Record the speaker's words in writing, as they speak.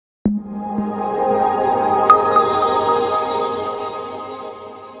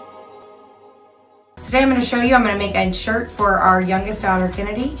I'm going to show you, I'm going to make a shirt for our youngest daughter,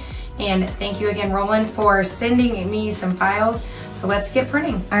 Kennedy. And thank you again, Roland, for sending me some files. So let's get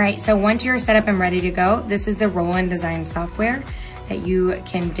printing. All right, so once you're set up and ready to go, this is the Roland design software that you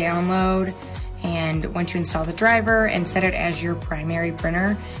can download. And once you install the driver and set it as your primary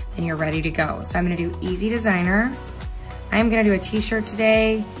printer, then you're ready to go. So I'm gonna do Easy Designer. I'm gonna do a t-shirt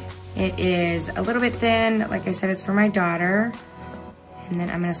today. It is a little bit thin. Like I said, it's for my daughter. And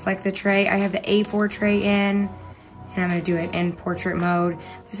then I'm gonna select the tray. I have the A4 tray in, and I'm gonna do it in portrait mode.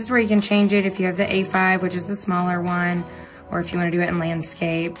 This is where you can change it if you have the A5, which is the smaller one, or if you wanna do it in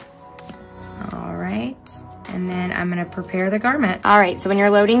landscape. All right. And then I'm gonna prepare the garment. All right, so when you're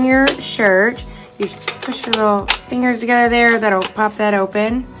loading your shirt, you just push your little fingers together there, that'll pop that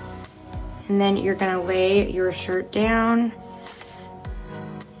open. And then you're gonna lay your shirt down.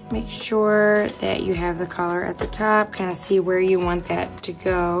 Make sure that you have the collar at the top, kind of see where you want that to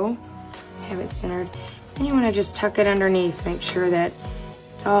go. Have it centered. Then you wanna just tuck it underneath, make sure that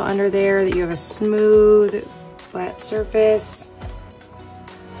it's all under there, that you have a smooth, flat surface.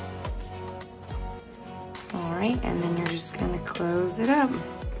 And then you're just gonna close it up.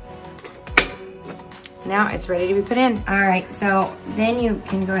 Now it's ready to be put in. All right, so then you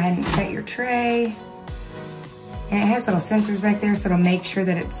can go ahead and set your tray. And it has little sensors back there, so it'll make sure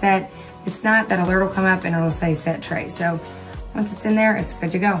that it's set. If it's not, that alert will come up and it'll say set tray. So once it's in there, it's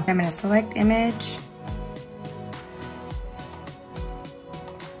good to go. I'm gonna select image.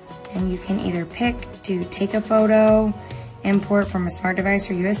 And you can either pick to take a photo, import from a smart device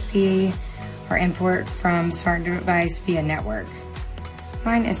or USB, or import from smart device via network.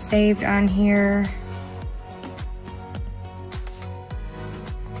 Mine is saved on here.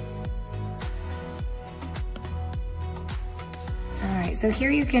 All right, so here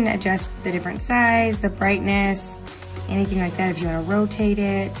you can adjust the different size, the brightness, anything like that if you want to rotate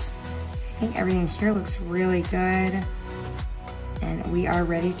it. I think everything here looks really good. And we are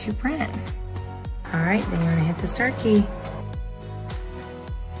ready to print. All right, then you're gonna hit the start key.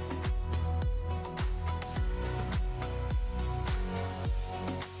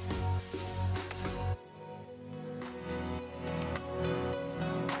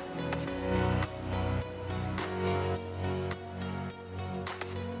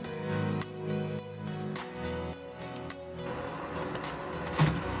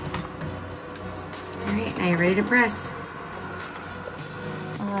 All right, now you're ready to press.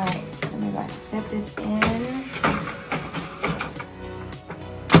 All right, so I'm gonna set this in.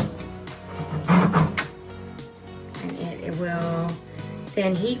 And it will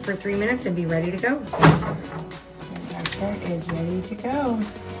then heat for 3 minutes and be ready to go. And our shirt is ready to go.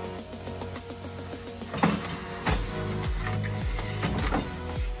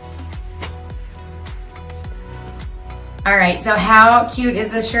 All right, so how cute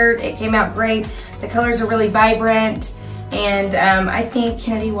is this shirt? It came out great. The colors are really vibrant, and I think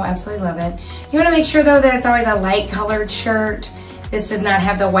Kennedy will absolutely love it. You wanna make sure though that it's always a light colored shirt. This does not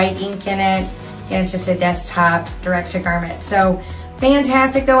have the white ink in it, and it's just a desktop direct to garment. So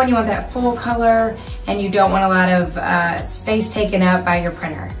fantastic though when you want that full color and you don't want a lot of space taken up by your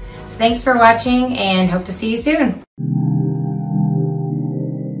printer. So thanks for watching and hope to see you soon.